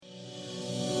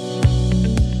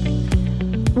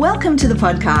Welcome to the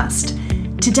podcast.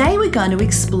 Today we're going to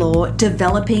explore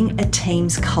developing a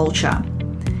team's culture.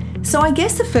 So I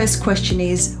guess the first question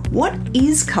is, what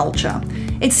is culture?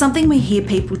 It's something we hear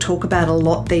people talk about a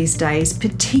lot these days,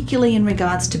 particularly in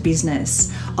regards to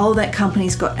business. Oh, that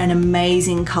company's got an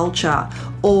amazing culture.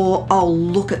 Or, oh,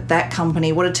 look at that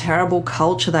company, what a terrible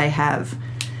culture they have.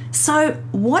 So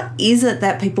what is it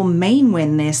that people mean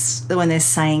when they're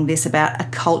saying this about a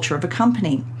culture of a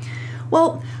company?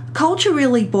 Well, culture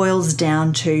really boils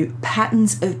down to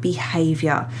patterns of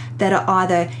behaviour that are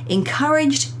either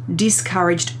encouraged,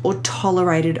 discouraged, or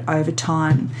tolerated over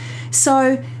time.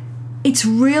 So it's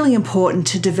really important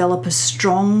to develop a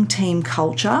strong team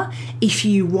culture if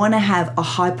you want to have a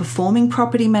high-performing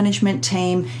property management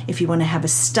team, if you want to have a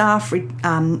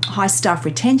high staff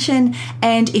retention,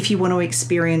 and if you want to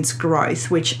experience growth,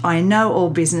 which I know all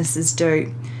businesses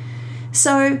do.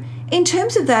 So in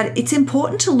terms of that, it's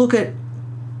important to look at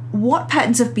what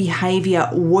patterns of behaviour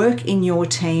work in your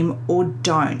team or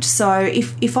don't. So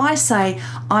if I say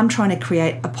I'm trying to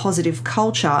create a positive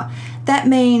culture, that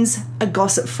means a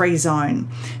gossip-free zone.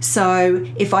 So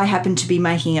if I happen to be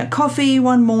making a coffee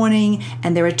one morning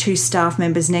and there are two staff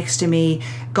members next to me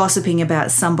gossiping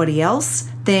about somebody else,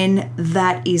 then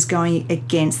that is going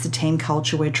against the team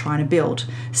culture we're trying to build.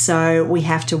 So we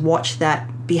have to watch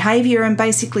that behaviour and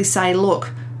basically say,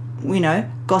 look,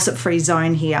 gossip-free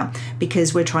zone here,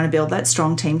 because we're trying to build that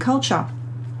strong team culture.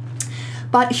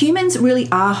 But humans really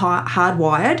are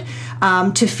hardwired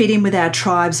to fit in with our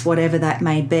tribes, whatever that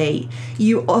may be.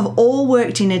 You have all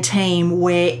worked in a team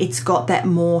where it's got that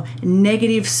more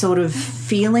negative sort of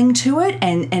feeling to it,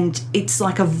 and it's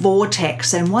like a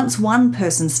vortex. And once one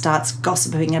person starts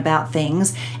gossiping about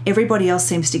things, everybody else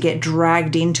seems to get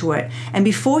dragged into it. And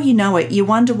before you know it, you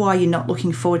wonder why you're not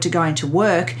looking forward to going to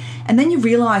work. And then you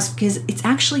realise because it's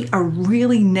actually a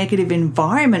really negative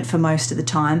environment for most of the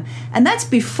time. And that's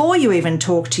before you even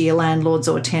talk to your landlords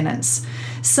or tenants.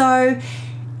 So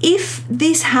if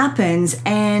this happens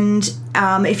and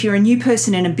if you're a new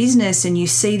person in a business and you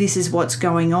see this is what's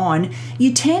going on,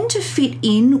 you tend to fit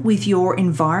in with your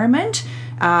environment,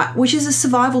 which is a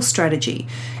survival strategy.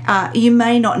 You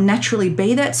may not naturally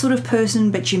be that sort of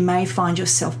person, but you may find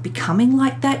yourself becoming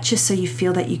like that just so you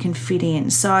feel that you can fit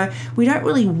in. So we don't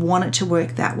really want it to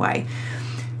work that way.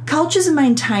 Cultures are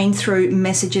maintained through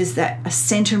messages that are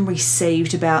sent and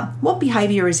received about what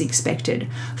behaviour is expected.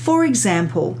 For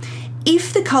example,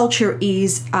 if the culture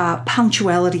is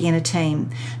punctuality in a team,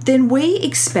 then we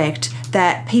expect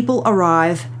that people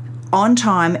arrive on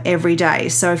time every day.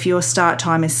 So if your start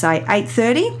time is, say,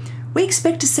 8:30, we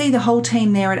expect to see the whole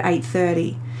team there at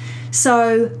 8:30.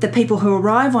 So the people who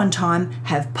arrive on time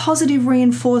have positive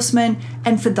reinforcement,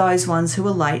 and for those ones who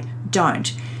are late,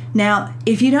 don't. Now,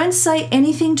 if you don't say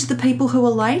anything to the people who are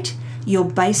late, you're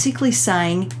basically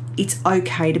saying it's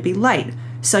okay to be late.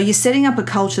 So you're setting up a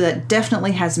culture that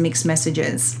definitely has mixed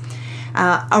messages.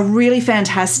 A really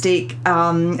fantastic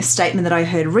statement that I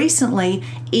heard recently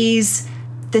is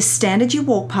the standard you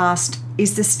walk past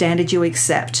is the standard you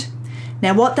accept.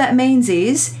 Now, what that means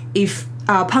is if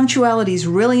punctuality is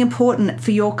really important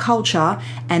for your culture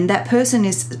and that person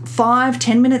is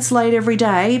 5-10 minutes late every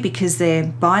day because they're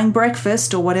buying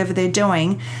breakfast or whatever they're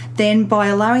doing, then by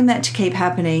allowing that to keep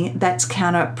happening, that's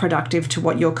counterproductive to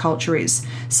what your culture is.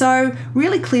 So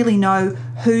really clearly know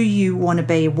who you want to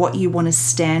be, what you want to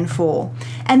stand for.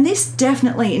 And this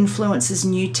definitely influences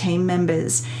new team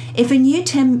members. If a new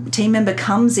team member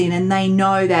comes in and they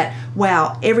know that,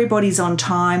 wow, everybody's on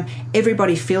time,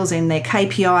 everybody fills in their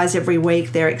KPIs every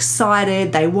week, they're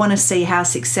excited, they want to see how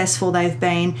successful they've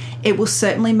been, it will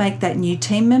certainly make that new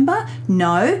team member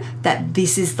know that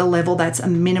this is the level that's a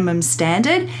minimum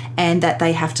standard and that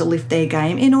they have to lift their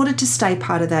game in order to stay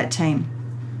part of that team.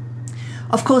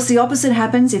 Of course, the opposite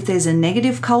happens if there's a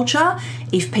negative culture.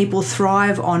 If people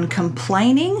thrive on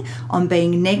complaining, on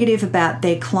being negative about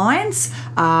their clients,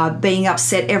 being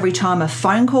upset every time a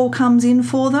phone call comes in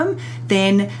for them,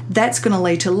 then that's going to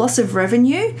lead to loss of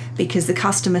revenue because the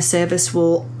customer service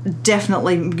will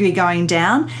definitely be going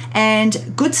down,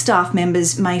 and good staff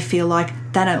members may feel like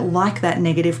they don't like that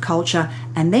negative culture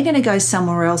and they're going to go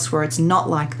somewhere else where it's not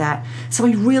like that. So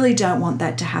we really don't want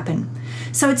that to happen.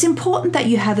 So it's important that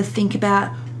you have a think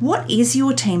about, what is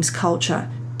your team's culture?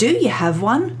 Do you have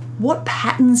one? What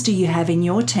patterns do you have in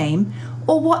your team?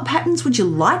 Or what patterns would you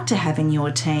like to have in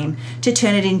your team to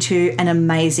turn it into an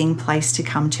amazing place to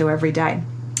come to every day?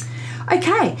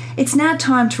 Okay, it's now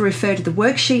time to refer to the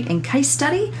worksheet and case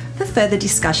study for further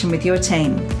discussion with your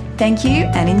team. Thank you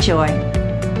and enjoy.